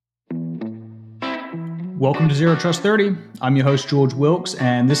Welcome to Zero Trust 30. I'm your host, George Wilkes,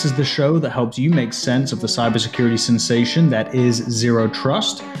 and this is the show that helps you make sense of the cybersecurity sensation that is Zero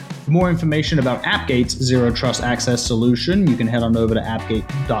Trust. For more information about AppGate's Zero Trust Access solution, you can head on over to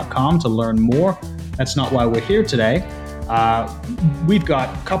appgate.com to learn more. That's not why we're here today. We've got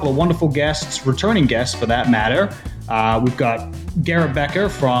a couple of wonderful guests, returning guests for that matter. We've got Garrett Becker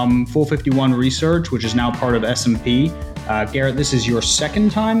from 451 Research, which is now part of S&P. Garrett, this is your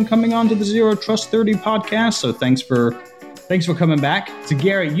second time coming on to the Zero Trust 30 podcast, so thanks for coming back. So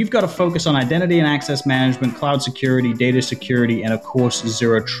Garrett, you've got to focus on identity and access management, cloud security, data security, and of course,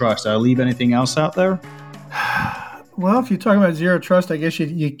 Zero Trust. Did I leave anything else out there? Well, if you're talking about Zero Trust, I guess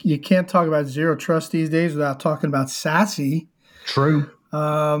you can't talk about Zero Trust these days without talking about SASE. True.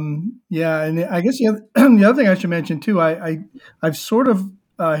 Yeah, and I guess the other thing I should mention too, I've sort of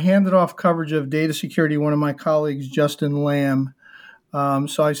handed off coverage of data security to one of my colleagues, Justin Lamb.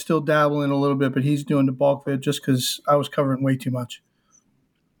 So I still dabble in a little bit, but he's doing the bulk of it just because I was covering way too much.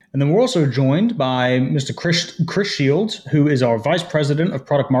 And then we're also joined by Mr. Chris Shields, who is our Vice President of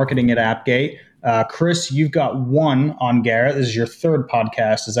Product Marketing at AppGate. Chris, you've got one on Garrett. This is your third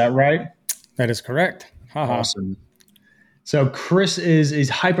podcast. Is that right? That is correct. Awesome. So Chris is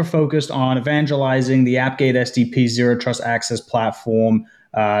hyper-focused on evangelizing the AppGate SDP Zero Trust Access platform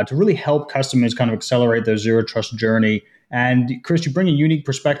to really help customers kind of accelerate their Zero Trust journey. And Chris, you bring a unique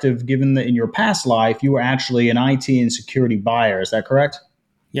perspective given that in your past life, you were actually an IT and security buyer. Is that correct?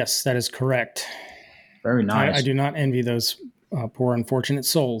 Yes, that is correct. Very nice. I do not envy those poor, unfortunate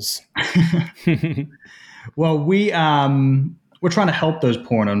souls. Well, we're trying to help those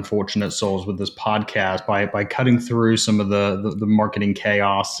poor and unfortunate souls with this podcast by cutting through some of the marketing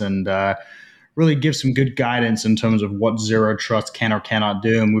chaos and really give some good guidance in terms of what Zero Trust can or cannot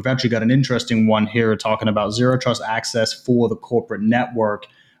do. And we've actually got an interesting one here talking about Zero Trust access for the corporate network.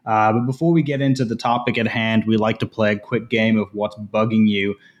 But before we get into the topic at hand, we like to play a quick game of what's bugging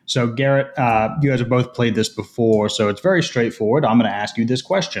you. So Garrett, you guys have both played this before, so it's very straightforward. I'm going to ask you this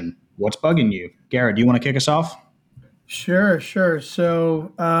question. What's bugging you? Garrett, do you want to kick us off? Sure.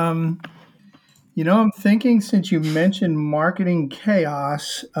 So, I'm thinking since you mentioned marketing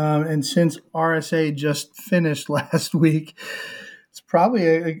chaos, and since RSA just finished last week, it's probably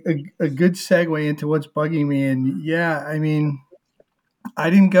a good segue into what's bugging me. And yeah, I mean, I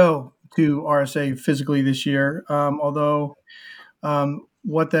didn't go to RSA physically this year, although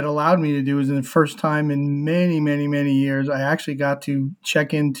what that allowed me to do is in the first time in many, many, many years, I actually got to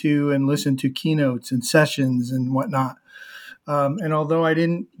check into and listen to keynotes and sessions and whatnot. And although I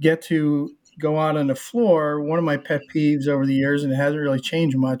didn't get to go out on the floor, one of my pet peeves over the years, and it hasn't really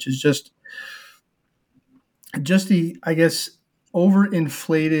changed much, is just the, I guess,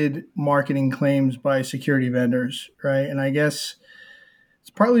 overinflated marketing claims by security vendors, right? And I guess it's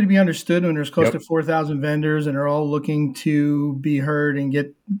partly to be understood when there's close to 4,000 vendors and they're all looking to be heard and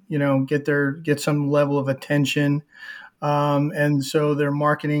get some level of attention. And so their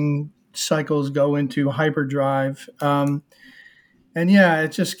marketing cycles go into hyperdrive. And yeah,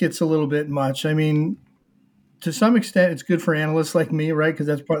 it just gets a little bit much. I mean, to some extent, it's good for analysts like me, right? Because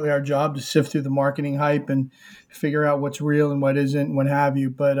that's partly our job to sift through the marketing hype and figure out what's real and what isn't, and what have you.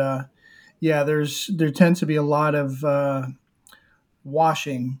 But yeah, there tends to be a lot of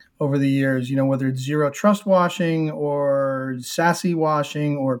washing over the years. Whether it's Zero Trust washing or SASE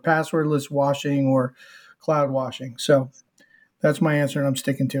washing or passwordless washing or cloud washing. So that's my answer, and I'm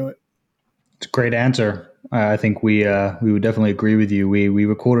sticking to it. It's a great answer. I think we would definitely agree with you. We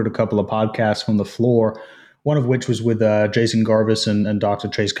recorded a couple of podcasts from the floor, one of which was with Jason Garvis and Dr.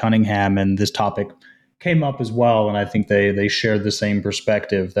 Chase Cunningham, and this topic came up as well. And I think they shared the same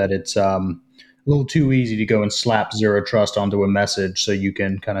perspective that it's a little too easy to go and slap Zero Trust onto a message so you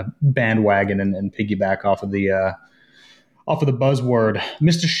can kind of bandwagon and piggyback off of the buzzword.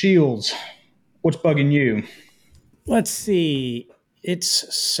 Mr. Shields, what's bugging you? Let's see.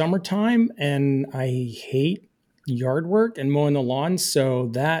 It's summertime and I hate yard work and mowing the lawn. So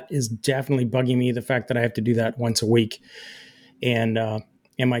that is definitely bugging me, the fact that I have to do that once a week. And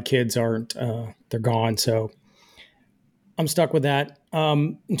my kids aren't, they're gone. So I'm stuck with that.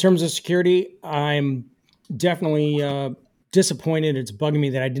 In terms of security, I'm definitely disappointed. It's bugging me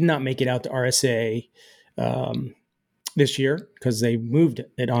that I did not make it out to RSA this year because they moved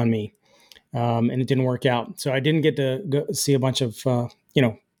it on me. And it didn't work out. So I didn't get to go see a bunch of,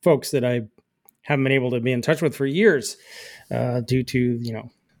 folks that I haven't been able to be in touch with for years due to,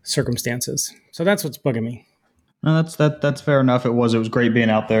 circumstances. So that's what's bugging me. No, that's fair enough. It was great being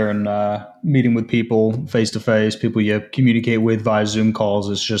out there and meeting with people face to face, people you communicate with via Zoom calls.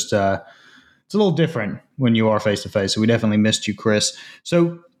 It's just, it's a little different when you are face to face. So we definitely missed you, Chris.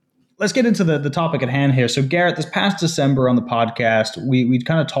 So let's get into the topic at hand here. So, Garrett, this past December on the podcast, we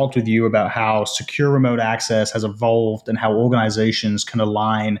kind of talked with you about how secure remote access has evolved and how organizations can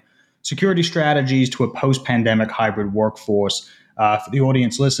align security strategies to a post-pandemic hybrid workforce. For the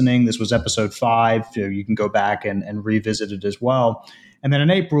audience listening, this was episode 5. You can go back and revisit it as well. And then in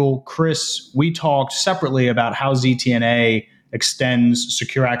April, Chris, we talked separately about how ZTNA extends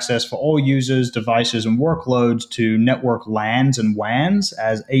secure access for all users, devices, and workloads to network LANs and WANs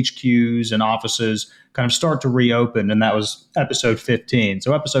as HQs and offices kind of start to reopen. And that was episode 15.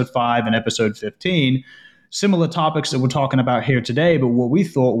 So episode 5 and episode 15, similar topics that we're talking about here today. But what we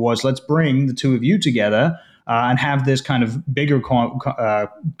thought was, let's bring the two of you together and have this kind of bigger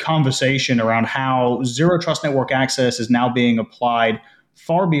conversation around how zero trust network access is now being applied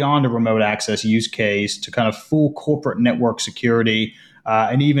far beyond a remote access use case to kind of full corporate network security,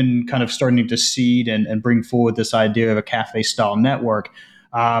 and even kind of starting to seed and bring forward this idea of a cafe-style network.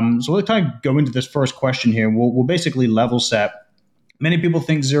 So let's kind of go into this first question here. We'll basically level set. Many people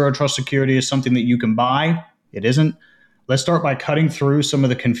think zero trust security is something that you can buy. It isn't. Let's start by cutting through some of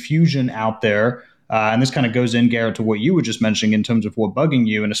the confusion out there. And this kind of goes in, Garrett, to what you were just mentioning in terms of what bugging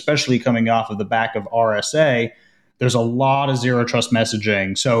you, and especially coming off of the back of RSA. There's a lot of zero trust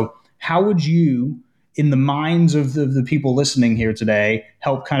messaging. So how would you, in the minds of the people listening here today,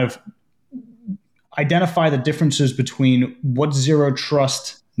 help kind of identify the differences between what zero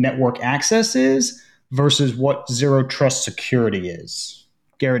trust network access is versus what zero trust security is?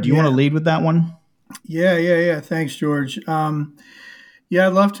 Garrett, do you want to lead with that one? Yeah. Thanks, George. Yeah,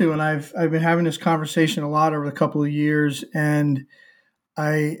 I'd love to. And I've been having this conversation a lot over the couple of years, and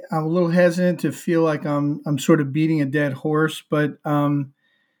I'm a little hesitant to feel like I'm sort of beating a dead horse, but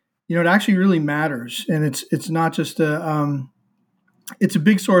it actually really matters, and it's not just it's a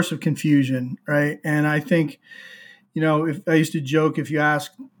big source of confusion, right? And I think, if I used to joke, if you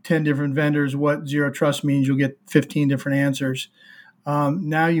ask 10 different vendors what zero trust means, you'll get 15 different answers.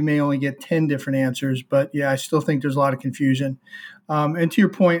 Now you may only get 10 different answers, but yeah, I still think there's a lot of confusion. And to your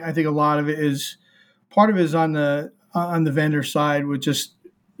point, I think part of it is on the vendor side with just,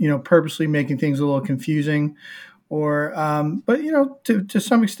 purposely making things a little confusing, but to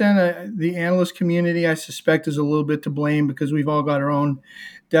some extent, the analyst community, I suspect, is a little bit to blame because we've all got our own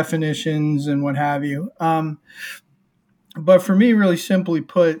definitions and what have you. But for me, really simply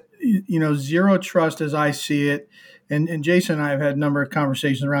put, zero trust as I see it, and Jason and I have had a number of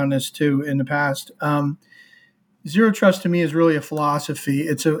conversations around this too in the past. Zero trust to me is really a philosophy.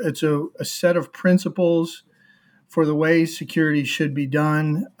 It's a set of principles for the way security should be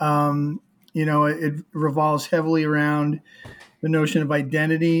done. It revolves heavily around the notion of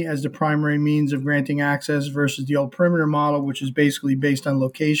identity as the primary means of granting access versus the old perimeter model, which is basically based on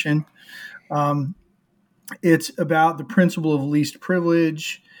location. It's about the principle of least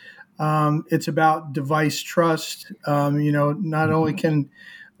privilege. It's about device trust. Not only can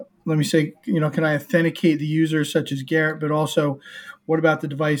I authenticate the user such as Garrett, but also what about the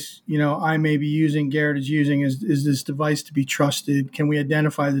device, I may be using, Garrett is using, is this device to be trusted? Can we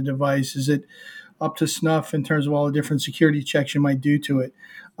identify the device? Is it up to snuff in terms of all the different security checks you might do to it?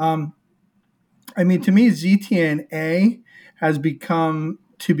 To me, ZTNA has become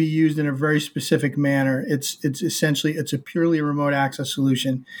to be used in a very specific manner. It's essentially a purely remote access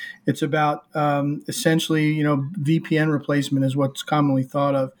solution. It's about essentially, VPN replacement is what's commonly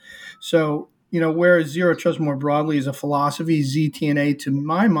thought of. So, whereas zero trust more broadly is a philosophy, ZTNA, to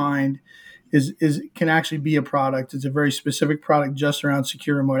my mind, can actually be a product. It's a very specific product just around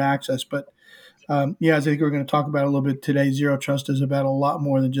secure remote access. But as I think we're going to talk about a little bit today, zero trust is about a lot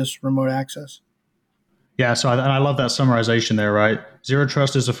more than just remote access. Yeah, so I love that summarization there, right? Zero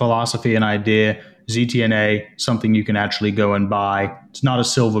trust is a philosophy, an idea. ZTNA, something you can actually go and buy. It's not a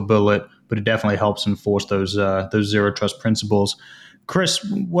silver bullet, but it definitely helps enforce those zero trust principles. Chris,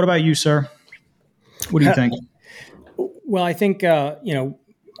 what about you, sir? What do you think? Well, I think,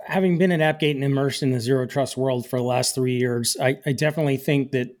 having been at AppGate and immersed in the zero trust world for the last 3 years, I definitely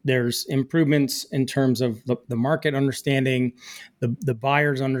think that there's improvements in terms of the market understanding, the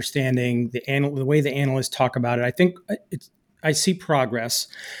buyer's understanding, the way the analysts talk about it. I think I see progress,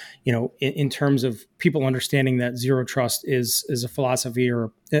 in terms of people understanding that zero trust is a philosophy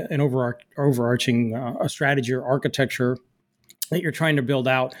or an overarching a strategy or architecture that you're trying to build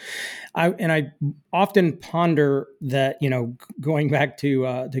out. I often ponder that, going back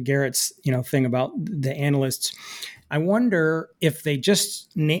to Garrett's, thing about the analysts, I wonder if they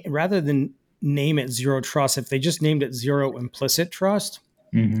just, rather than name it zero trust, if they just named it zero implicit trust,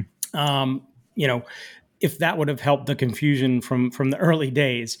 if that would have helped the confusion from the early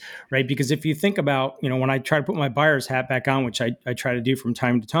days, right? Because if you think about, when I try to put my buyer's hat back on, which I try to do from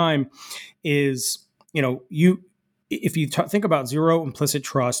time to time, is, if you think about zero implicit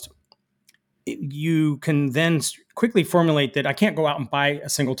trust, you can then quickly formulate that I can't go out and buy a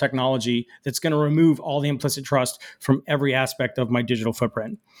single technology that's going to remove all the implicit trust from every aspect of my digital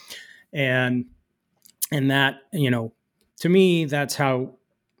footprint. And that, to me, that's how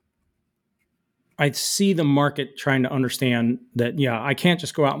I see the market trying to understand that, I can't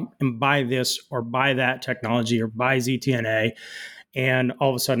just go out and buy this or buy that technology or buy ZTNA and all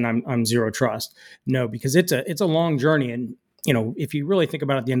of a sudden I'm zero trust. No, because it's a long journey. And, if you really think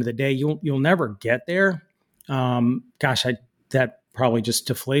about it, at the end of the day, you'll never get there. That probably just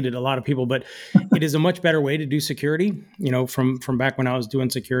deflated a lot of people, but it is a much better way to do security, from back when I was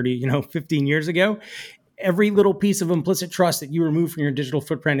doing security, 15 years ago. Every little piece of implicit trust that you remove from your digital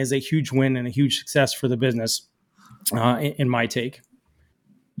footprint is a huge win and a huge success for the business, in my take.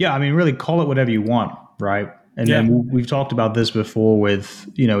 Yeah, I mean, really call it whatever you want, right? And then we've talked about this before with,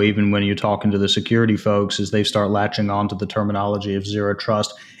 even when you're talking to the security folks, as they start latching on to the terminology of zero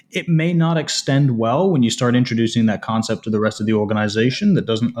trust, it may not extend well when you start introducing that concept to the rest of the organization that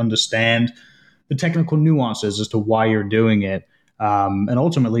doesn't understand the technical nuances as to why you're doing it. And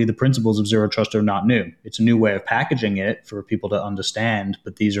ultimately, the principles of zero trust are not new. It's a new way of packaging it for people to understand,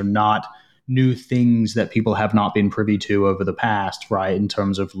 but these are not new things that people have not been privy to over the past, right? In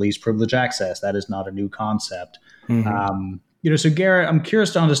terms of least privilege access, that is not a new concept. Mm-hmm. So Garrett, I'm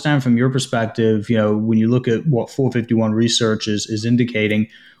curious to understand from your perspective, when you look at what 451 research is indicating,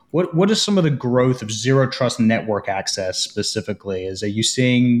 what is some of the growth of zero trust network access specifically? Are you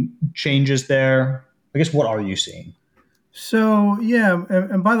seeing changes there? I guess, what are you seeing? So, yeah.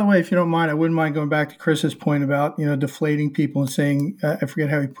 And by the way, if you don't mind, I wouldn't mind going back to Chris's point about, deflating people and saying, I forget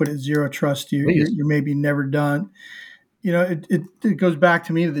how he put it, zero trust, you're maybe never done. It goes back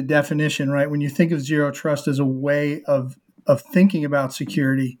to me to the definition, right? When you think of zero trust as a way of thinking about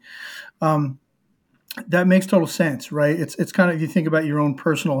security, that makes total sense, right? It's kind of, if you think about your own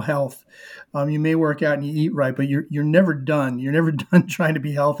personal health, you may work out and you eat right, but you're never done. You're never done trying to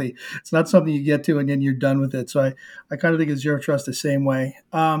be healthy. It's not something you get to and then you're done with it. So I kind of think of zero trust the same way.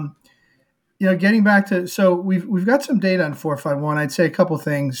 Getting back to, so we've got some data on 451. I'd say a couple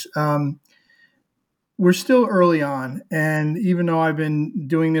things. We're still early on, and even though I've been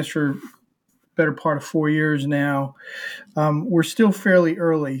doing this for better part of 4 years now, we're still fairly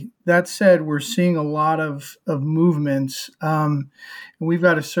early. That said, we're seeing a lot of movements. And we've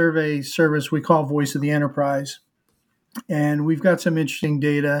got a survey service we call Voice of the Enterprise. And we've got some interesting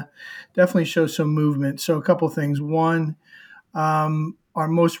data, definitely shows some movement. So a couple of things. One, our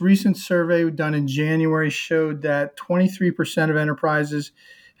most recent survey done in January showed that 23% of enterprises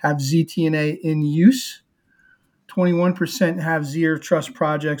have ZTNA in use. 21% have zero trust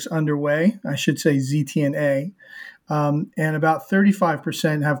projects underway. I should say ZTNA. And about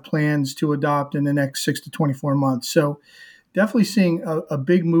 35% have plans to adopt in the next 6 to 24 months. So definitely seeing a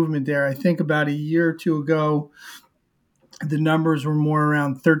big movement there. I think about a year or two ago, the numbers were more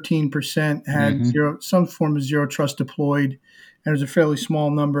around 13% had some form of zero trust deployed, and there's a fairly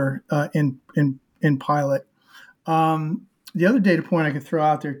small number in pilot. The other data point I could throw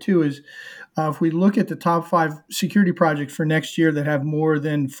out there too is if we look at the top 5 security projects for next year that have more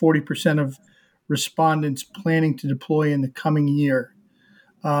than 40% of respondents planning to deploy in the coming year,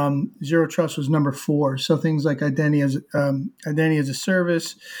 zero trust was number 4. So things like identity as a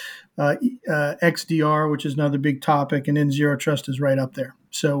service, XDR, which is another big topic, and then zero trust is right up there.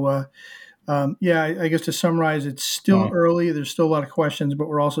 So I guess to summarize, it's still early. There's still a lot of questions, but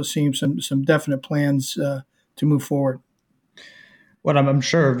we're also seeing some definite plans to move forward. Well, I'm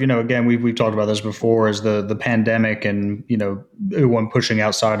sure, again, we've talked about this before, is the pandemic and, everyone pushing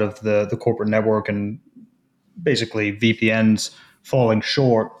outside of the corporate network and basically VPNs falling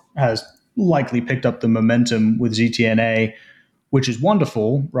short has likely picked up the momentum with ZTNA, which is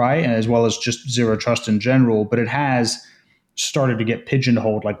wonderful, right? And as well as just zero trust in general, but it has started to get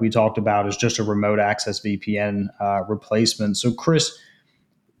pigeonholed, like we talked about, as just a remote access VPN replacement. So Chris,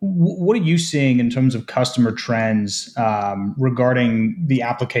 what are you seeing in terms of customer trends regarding the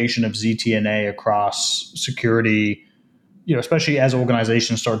application of ZTNA across security, especially as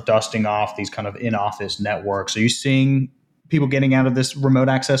organizations start dusting off these kind of in-office networks? Are you seeing people getting out of this remote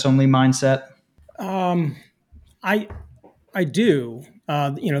access only mindset? I do.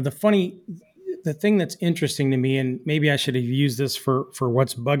 The thing that's interesting to me, and maybe I should have used this for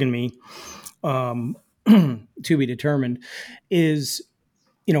what's bugging me, to be determined, is,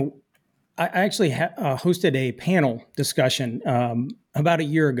 I actually hosted a panel discussion about a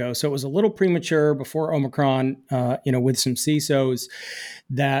year ago. So it was a little premature before Omicron, with some CISOs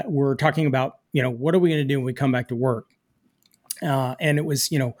that were talking about, what are we going to do when we come back to work? And it was,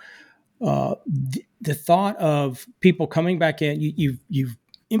 the thought of people coming back in, you've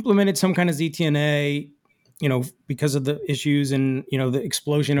implemented some kind of ZTNA, because of the issues and, the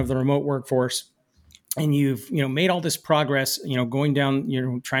explosion of the remote workforce. And you've, made all this progress, going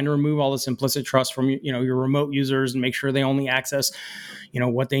down, trying to remove all this implicit trust from, your remote users and make sure they only access,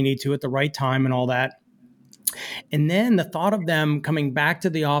 what they need to at the right time and all that. And then the thought of them coming back to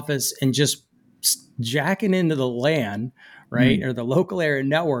the office and just jacking into the LAN, right, or the local area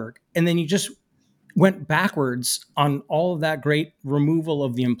network, and then you just went backwards on all of that great removal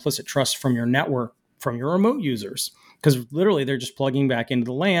of the implicit trust from your network, from your remote users, because literally they're just plugging back into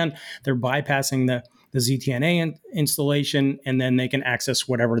the LAN, they're bypassing the ZTNA installation, and then they can access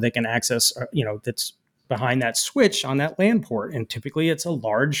whatever they can access, that's behind that switch on that LAN port. And typically it's a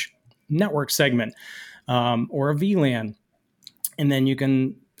large network segment or a VLAN. And then you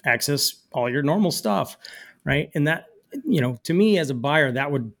can access all your normal stuff, right? And that, to me as a buyer,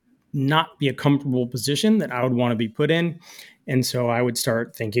 that would not be a comfortable position that I would want to be put in. And so I would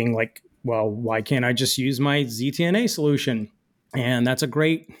start thinking like, well, why can't I just use my ZTNA solution? And that's a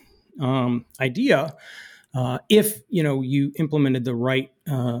great idea if you implemented the right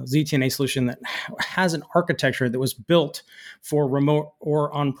ZTNA solution that has an architecture that was built for remote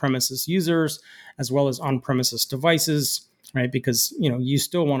or on-premises users as well as on-premises devices, right? Because you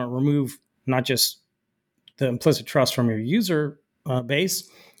still want to remove not just the implicit trust from your user base,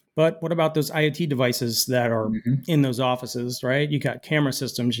 but what about those IoT devices that are in those offices, right? You got camera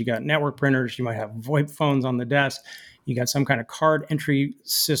systems, you got network printers, you might have VoIP phones on the desk, you got some kind of card entry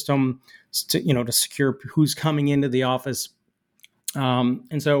system to secure who's coming into the office.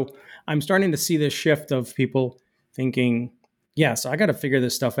 And so I'm starting to see this shift of people thinking, so I got to figure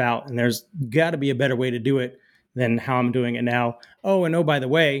this stuff out, and there's got to be a better way to do it than how I'm doing it now. Oh, by the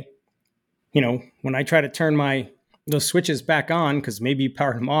way, when I try to turn those switches back on, because maybe you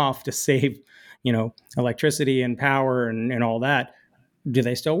powered them off to save, electricity and power and all that, do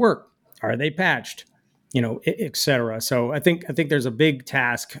they still work? Are they patched? Et cetera. So I think there's a big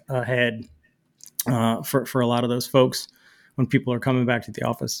task ahead for a lot of those folks when people are coming back to the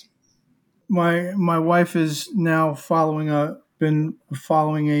office. My wife is now been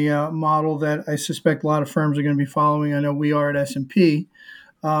following a model that I suspect a lot of firms are going to be following. I know we are at S&P.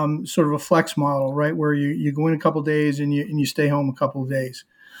 Sort of a flex model, right, where you go in a couple of days and you stay home a couple of days.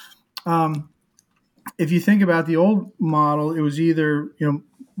 If you think about the old model, it was either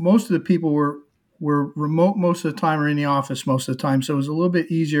most of the people were remote most of the time or in the office most of the time, so it was a little bit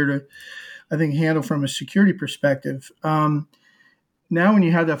easier to, I think, handle from a security perspective. Now, when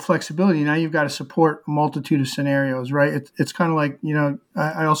you have that flexibility, now you've got to support a multitude of scenarios, right? It's kind of like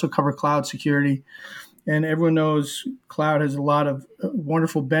I also cover cloud security. And everyone knows cloud has a lot of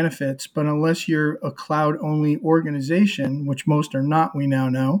wonderful benefits, but unless you're a cloud-only organization, which most are not, we now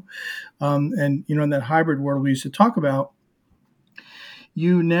know, and in that hybrid world we used to talk about,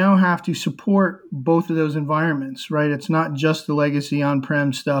 you now have to support both of those environments, right? It's not just the legacy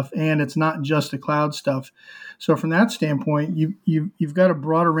on-prem stuff, and it's not just the cloud stuff. So from that standpoint, you've got a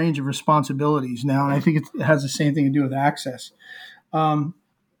broader range of responsibilities now, and I think it has the same thing to do with access.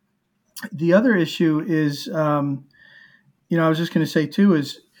 The other issue is, I was just going to say too,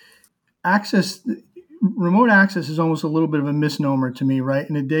 is access. Remote access is almost a little bit of a misnomer to me, right?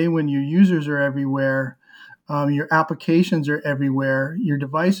 In a day when your users are everywhere, your applications are everywhere, your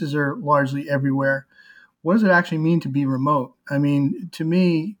devices are largely everywhere, what does it actually mean to be remote? I mean, to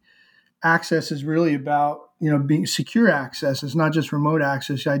me, access is really about, being secure access. It's not just remote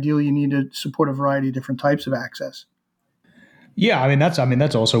access. Ideally, you need to support a variety of different types of access. Yeah,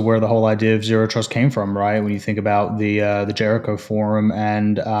 that's also where the whole idea of zero trust came from, right? When you think about the Jericho Forum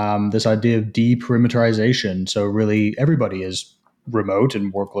and this idea of deperimeterization. So really, everybody is remote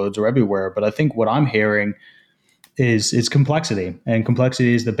and workloads are everywhere. But I think what I'm hearing is complexity, and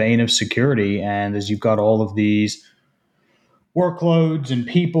complexity is the bane of security. And as you've got all of these workloads and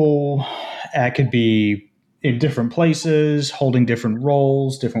people, could be in different places, holding different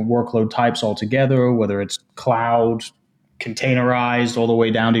roles, different workload types altogether, whether it's cloud, containerized, all the way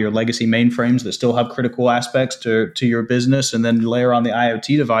down to your legacy mainframes that still have critical aspects to your business, and then layer on the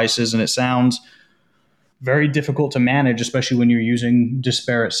IoT devices, and it sounds very difficult to manage, especially when you're using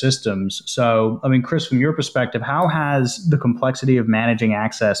disparate systems. So, Chris, from your perspective, how has the complexity of managing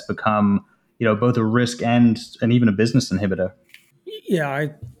access become, both a risk and even a business inhibitor? Yeah,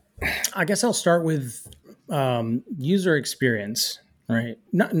 I guess I'll start with user experience. Right.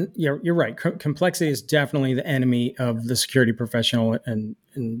 You're right. Complexity is definitely the enemy of the security professional and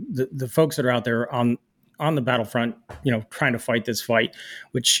the folks that are out there on the battlefront, trying to fight this fight,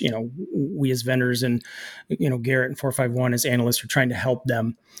 which, we as vendors and, Garrett and 451 as analysts are trying to help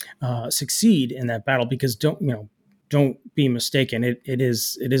them succeed in that battle, because don't be mistaken. It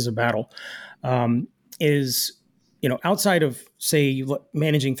is a battle. Outside of, say,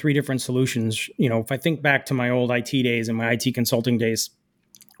 managing three different solutions, if I think back to my old IT days and my IT consulting days,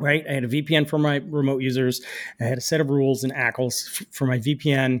 right? I had a VPN for my remote users. I had a set of rules and ACLs for my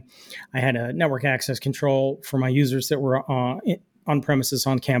VPN. I had a network access control for my users that were on premises,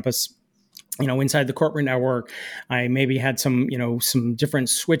 on campus. Inside the corporate network, I maybe had some different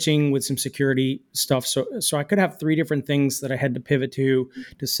switching with some security stuff. So I could have three different things that I had to pivot to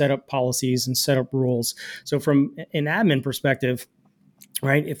set up policies and set up rules. So from an admin perspective,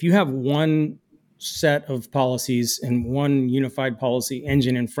 right, if you have one set of policies and one unified policy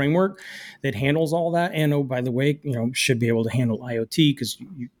engine and framework that handles all that, and oh, by the way, should be able to handle IoT, because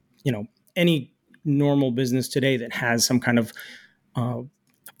any normal business today that has some kind of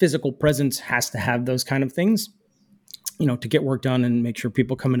physical presence has to have those kind of things, to get work done and make sure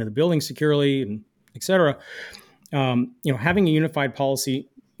people come into the building securely, and et cetera. Having a unified policy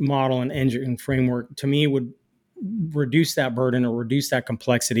model and engine and framework, to me, would reduce that burden or reduce that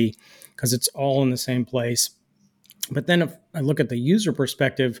complexity, because it's all in the same place. But then if I look at the user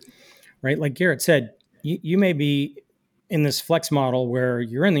perspective, right, like Garrett said, you may be in this flex model where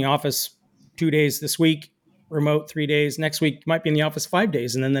you're in the office 2 days this week, remote 3 days. Next week, you might be in the office 5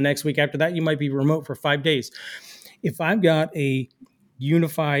 days. And then the next week after that, you might be remote for 5 days. If I've got a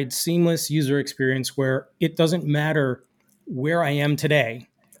unified, seamless user experience where it doesn't matter where I am today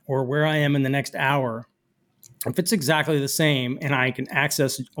or where I am in the next hour, if it's exactly the same and I can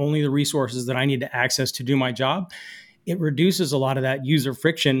access only the resources that I need to access to do my job, it reduces a lot of that user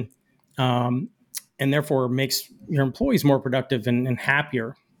friction, and therefore makes your employees more productive and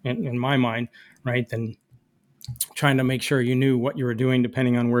happier, in my mind, right, than trying to make sure you knew what you were doing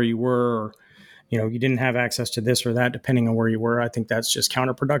depending on where you were, or you didn't have access to this or that depending on where you were. I think that's just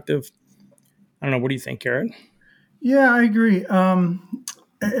counterproductive. I don't know. What do you think, Garrett? Yeah, I agree.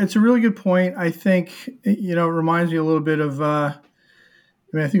 It's a really good point. I think, it reminds me a little bit of, I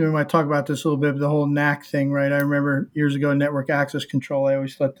think we might talk about this a little bit, the whole NAC thing, right? I remember years ago, network access control, I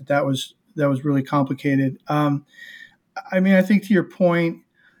always thought that was really complicated. I think to your point,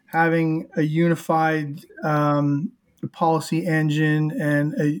 having a unified policy engine,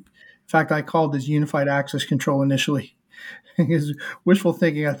 and in fact, I called this unified access control initially. Because wishful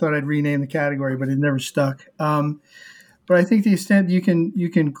thinking, I thought I'd rename the category, but it never stuck. But I think the extent you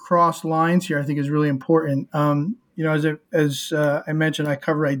can cross lines here, I think, is really important. As I mentioned, I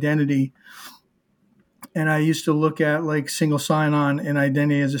cover identity, and I used to look at like single sign-on and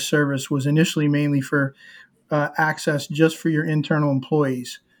identity as a service was initially mainly for access just for your internal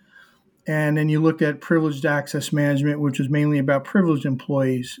employees. And then you looked at privileged access management, which was mainly about privileged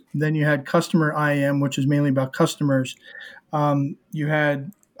employees. Then you had customer IAM, which is mainly about customers. You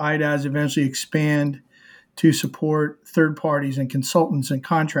had IDaaS eventually expand to support third parties and consultants and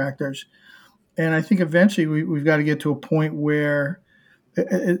contractors. And I think eventually we've got to get to a point where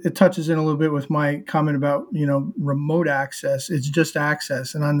it touches in a little bit with my comment about, remote access. It's just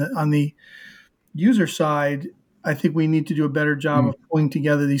access. And on the user side, I think we need to do a better job of pulling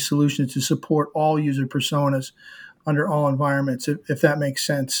together these solutions to support all user personas under all environments, if that makes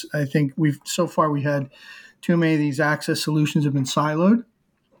sense. I think we had too many of these access solutions have been siloed.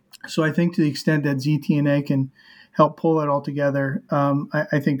 So I think to the extent that ZTNA can help pull that all together,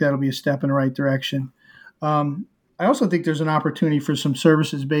 I think that'll be a step in the right direction. I also think there's an opportunity for some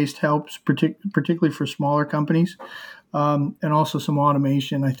services-based helps, particularly for smaller companies, and also some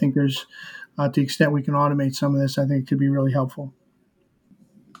automation. I think there's, to the extent we can automate some of this, I think it could be really helpful.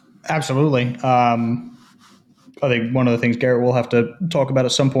 Absolutely. I think one of the things, Garrett, we'll have to talk about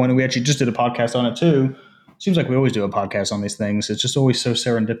at some point, and we actually just did a podcast on it too. Seems like we always do a podcast on these things. It's just always so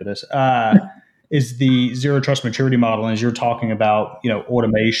serendipitous. Is the zero trust maturity model. And as you're talking about,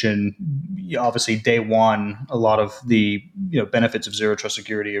 automation, obviously day one, a lot of the benefits of zero trust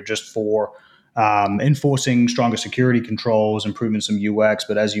security are just for enforcing stronger security controls, improving some UX.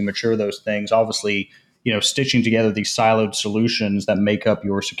 But as you mature those things, obviously, stitching together these siloed solutions that make up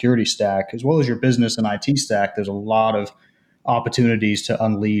your security stack, as well as your business and IT stack, there's a lot of opportunities to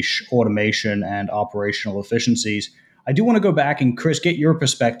unleash automation and operational efficiencies. I do want to go back and, Chris, get your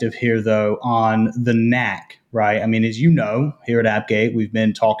perspective here, though, on the NAC, right? I mean, as you know, here at AppGate, we've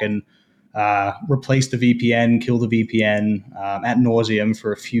been talking replace the VPN, kill the VPN ad nauseum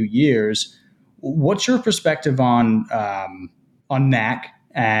for a few years. What's your perspective on on NAC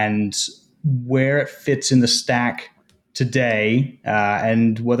and where it fits in the stack today,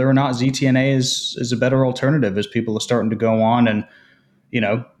 and whether or not ZTNA is a better alternative as people are starting to go on and,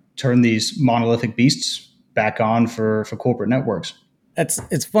 turn these monolithic beasts back on for corporate networks.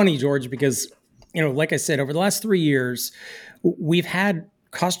 It's funny, George, because, like I said, over the last 3 years, we've had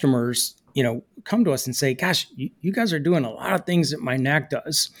customers, come to us and say, gosh, you guys are doing a lot of things that my NAC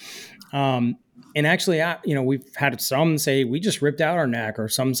does. And actually, we've had some say we just ripped out our NAC, or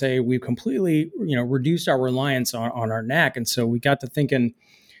some say we've completely, reduced our reliance on our NAC. And so we got to thinking,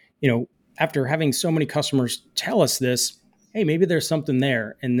 after having so many customers tell us this, hey, maybe there's something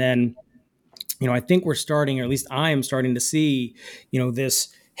there. And then, I think we're starting, or at least I am starting to see,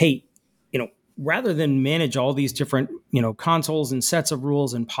 this, hey, rather than manage all these different, consoles and sets of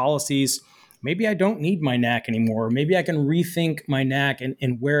rules and policies, maybe I don't need my NAC anymore. Maybe I can rethink my NAC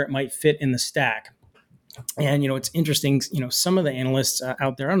and where it might fit in the stack. And, it's interesting, some of the analysts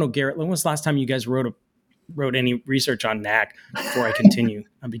out there, I don't know, Garrett, when was the last time you guys wrote any research on NAC before I continue?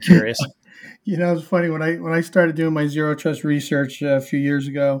 I'd be curious. It's funny when I started doing my zero trust research a few years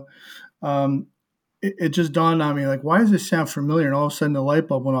ago, it just dawned on me, like, why does this sound familiar? And all of a sudden the light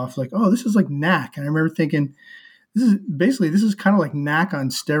bulb went off, like, oh, this is like NAC. And I remember thinking, this is kind of like NAC on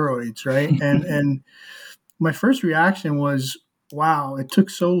steroids, right? and my first reaction was, wow, it took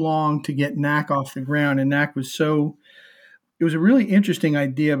so long to get NAC off the ground. And NAC was it was a really interesting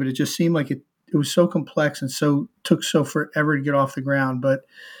idea, but it just seemed like it was so complex and took so forever to get off the ground. But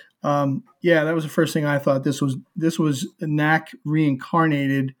that was the first thing I thought. This was NAC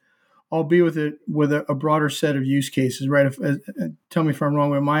reincarnated, albeit with a broader set of use cases, right? Tell me if I'm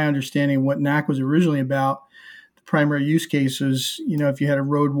wrong, but my understanding of what NAC was originally about, the primary use cases, if you had a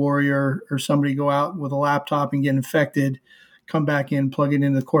road warrior or somebody go out with a laptop and get infected, come back in, plug it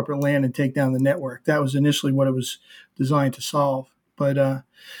into the corporate LAN and take down the network. That was initially what it was designed to solve. But there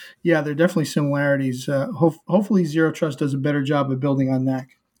are definitely similarities. Hopefully Zero Trust does a better job of building on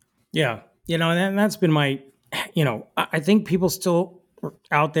NAC. Yeah. And that's been my, I think people still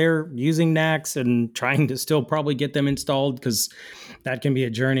out there using NACs and trying to still probably get them installed, because that can be a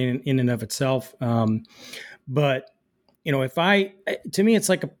journey in and of itself. But, to me, it's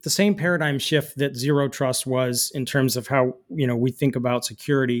like the same paradigm shift that Zero Trust was in terms of how, we think about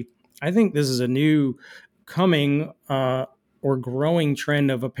security. I think this is a new coming or growing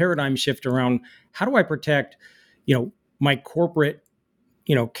trend of a paradigm shift around how do I protect, my corporate,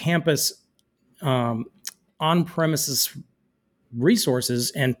 campus on-premises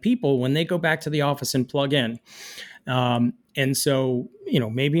resources and people when they go back to the office and plug in. And so,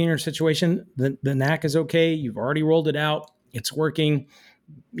 maybe in your situation, the NAC is okay. You've already rolled it out. It's working.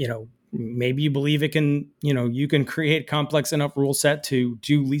 Maybe you believe it can, you can create complex enough rule set to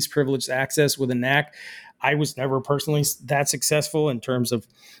do least privileged access with a NAC. I was never personally that successful in terms of,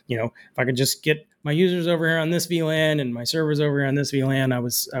 if I could just get my users over here on this VLAN and my servers over here on this VLAN, I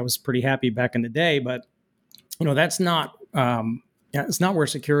was pretty happy back in the day. But, that's not, it's not where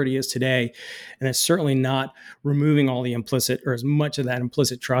security is today. And it's certainly not removing all the implicit or as much of that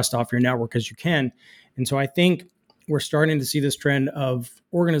implicit trust off your network as you can. And so I think we're starting to see this trend of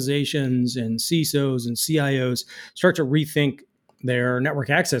organizations and CISOs and CIOs start to rethink their network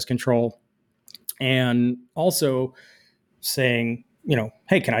access control, and also saying,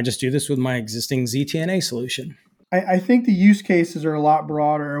 hey, can I just do this with my existing ZTNA solution? I think the use cases are a lot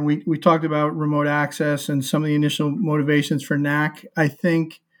broader. And we talked about remote access and some of the initial motivations for NAC. I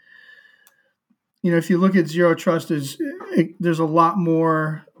think, if you look at Zero Trust, there's a lot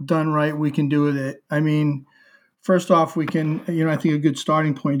more done right we can do with it. I mean, first off, we can, I think a good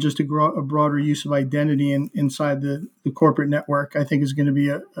starting point just to grow a broader use of identity inside the corporate network, I think is going to be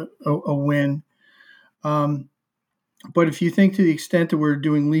a win. But if you think to the extent that we're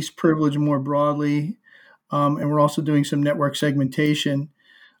doing least privilege more broadly, and we're also doing some network segmentation,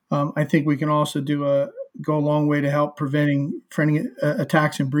 I think we can also go a long way to help preventing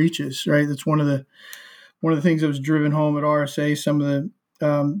attacks and breaches. Right, that's one of the things that was driven home at RSA. Some of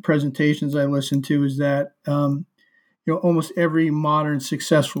the presentations I listened to is that almost every modern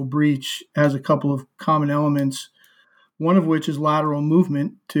successful breach has a couple of common elements. One of which is lateral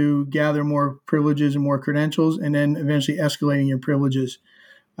movement to gather more privileges and more credentials, and then eventually escalating your privileges.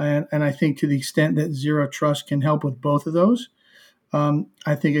 And I think to the extent that Zero Trust can help with both of those,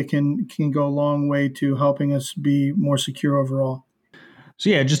 I think it can go a long way to helping us be more secure overall. So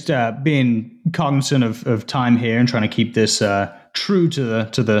yeah, just being cognizant of time here and trying to keep this true to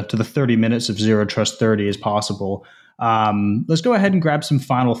the 30 minutes of Zero Trust 30 as possible. Let's go ahead and grab some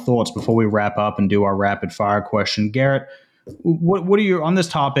final thoughts before we wrap up and do our rapid fire question. Garrett, What are your, on this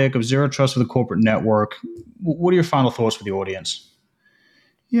topic of zero trust with a corporate network? What are your final thoughts for the audience?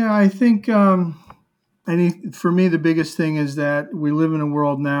 Yeah, I think for me, the biggest thing is that we live in a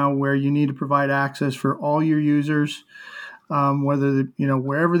world now where you need to provide access for all your users,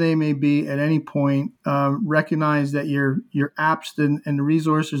 wherever they may be at any point. Recognize that your apps and the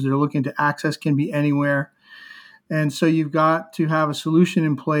resources they're looking to access can be anywhere. And so you've got to have a solution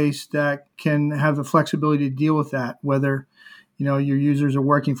in place that can have the flexibility to deal with that, whether your users are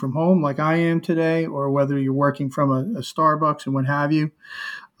working from home like I am today, or whether you're working from a Starbucks and what have you.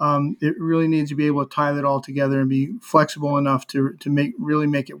 It really needs to be able to tie that all together and be flexible enough to make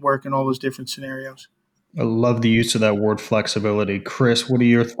it work in all those different scenarios. I love the use of that word flexibility. Chris, what are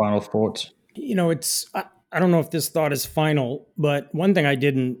your final thoughts? I don't know if this thought is final, but one thing I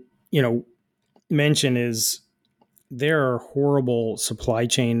didn't, mention is there are horrible supply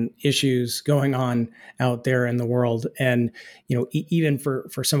chain issues going on out there in the world. And, even for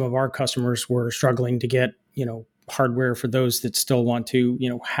some of our customers, we're struggling to get, hardware for those that still want to,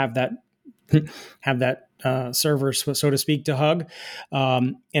 have that server, so to speak, to hug.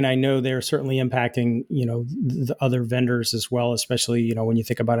 And I know they're certainly impacting, the other vendors as well, especially, when you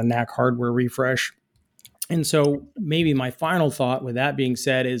think about a NAC hardware refresh. And so maybe my final thought with that being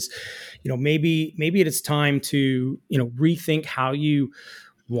said is, maybe it is time to, rethink how you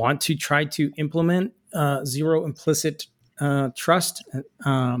want to try to implement zero implicit trust,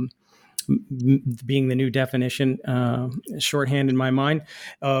 being the new definition, shorthand in my mind,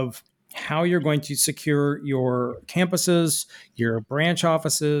 of how you're going to secure your campuses, your branch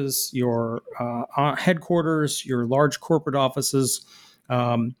offices, your headquarters, your large corporate offices.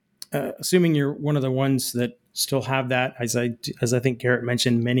 Assuming you're one of the ones that still have that, as I think Garrett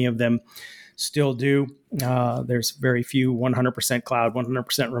mentioned, many of them still do. There's very few 100% cloud,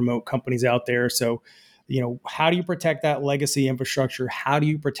 100% remote companies out there. So, how do you protect that legacy infrastructure? How do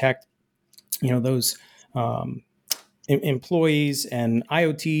you protect, those employees and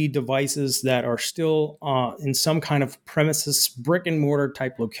IoT devices that are still in some kind of premises, brick and mortar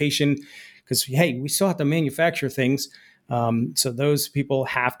type location? Because, hey, we still have to manufacture things. So those people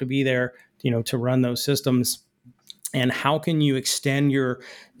have to be there, to run those systems. And how can you extend your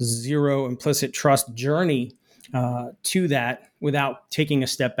zero implicit trust journey to that without taking a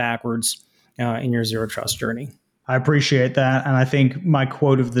step backwards in your zero trust journey? I appreciate that. And I think my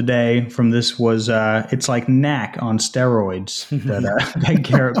quote of the day from this was, it's like NAC on steroids that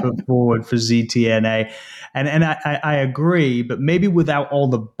Garrett put forward for ZTNA. And I agree, but maybe without all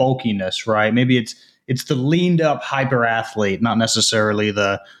the bulkiness, right? Maybe it's the leaned up hyper athlete, not necessarily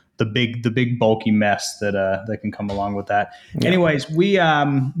the big bulky mess that can come along with that. Yeah. Anyways,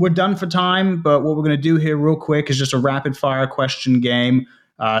 we're done for time, but what we're going to do here real quick is just a rapid fire question game.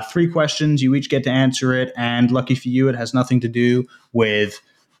 3 questions, you each get to answer it, and lucky for you, it has nothing to do with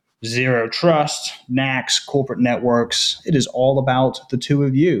zero trust, NACs, corporate networks. It is all about the two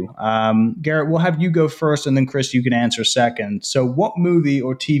of you. Garrett, we'll have you go first, and then Chris, you can answer second. So what movie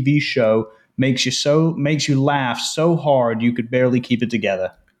or TV show makes you laugh so hard you could barely keep it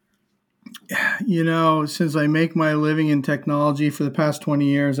together? Since I make my living in technology for the past 20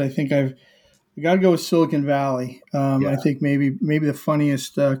 years, I think we got to go with Silicon Valley. I think maybe the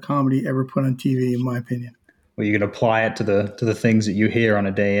funniest comedy ever put on TV, in my opinion. Well, you can apply it to the things that you hear on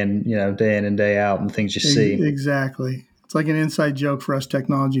a day in and day out, and things you see. Exactly. It's like an inside joke for us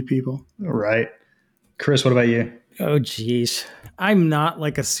technology people. Right. Chris, what about you? Oh, geez. I'm not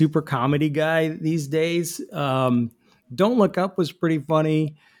like a super comedy guy these days. Don't Look Up was pretty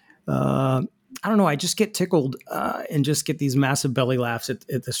funny. I don't know. I just get tickled and just get these massive belly laughs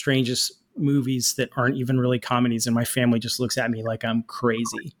at the strangest movies that aren't even really comedies. And my family just looks at me like I'm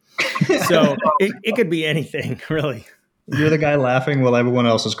crazy. So it could be anything, really. You're the guy laughing while everyone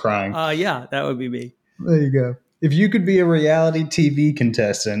else is crying. Yeah, that would be me. There you go. If you could be a reality TV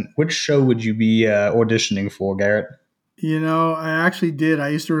contestant, which show would you be auditioning for, Garrett? I actually did. I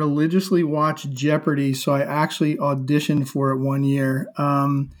used to religiously watch Jeopardy, so I actually auditioned for it one year.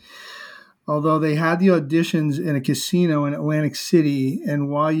 Although they had the auditions in a casino in Atlantic City, and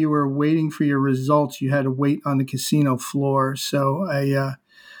while you were waiting for your results, you had to wait on the casino floor. So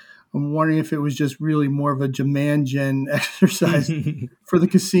I'm wondering if it was just really more of a demand gen exercise for the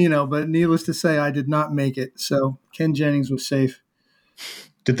casino. But needless to say, I did not make it. So Ken Jennings was safe.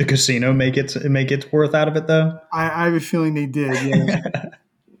 Did the casino make its worth out of it, though? I have a feeling they did, yeah.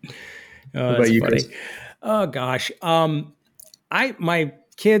 Oh, that's funny. Chris? Oh, gosh. My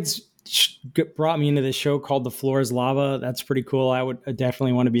kids brought me into this show called The Floor is Lava. That's pretty cool. I would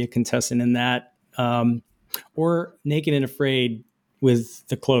definitely want to be a contestant in that. Or Naked and Afraid with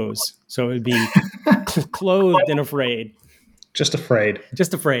the clothes. So it would be clothed and afraid. Just afraid.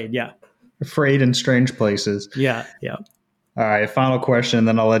 Just afraid, yeah. Afraid in strange places. Yeah. All right, final question,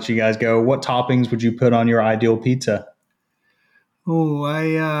 then I'll let you guys go. What toppings would you put on your ideal pizza? Oh,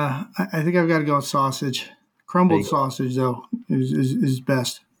 I think I've got to go with sausage. Crumbled sausage, though, is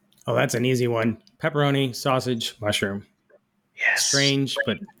best. Oh, that's an easy one. Pepperoni, sausage, mushroom. Yes. Strange,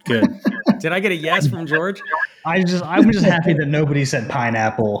 but good. Did I get a yes from George? I'm just happy that nobody said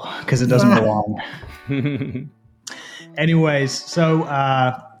pineapple because it doesn't belong. Anyways, so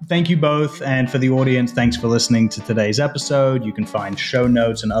thank you both. And for the audience, thanks for listening to today's episode. You can find show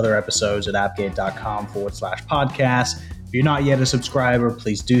notes and other episodes at appgate.com/podcast. If you're not yet a subscriber,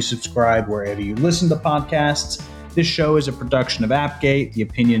 please do subscribe wherever you listen to podcasts. This show is a production of Appgate. The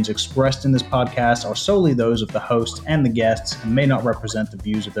opinions expressed in this podcast are solely those of the host and the guests and may not represent the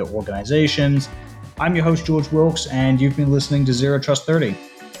views of their organizations. I'm your host, George Wilkes, and you've been listening to Zero Trust 30.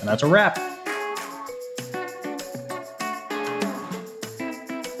 And that's a wrap.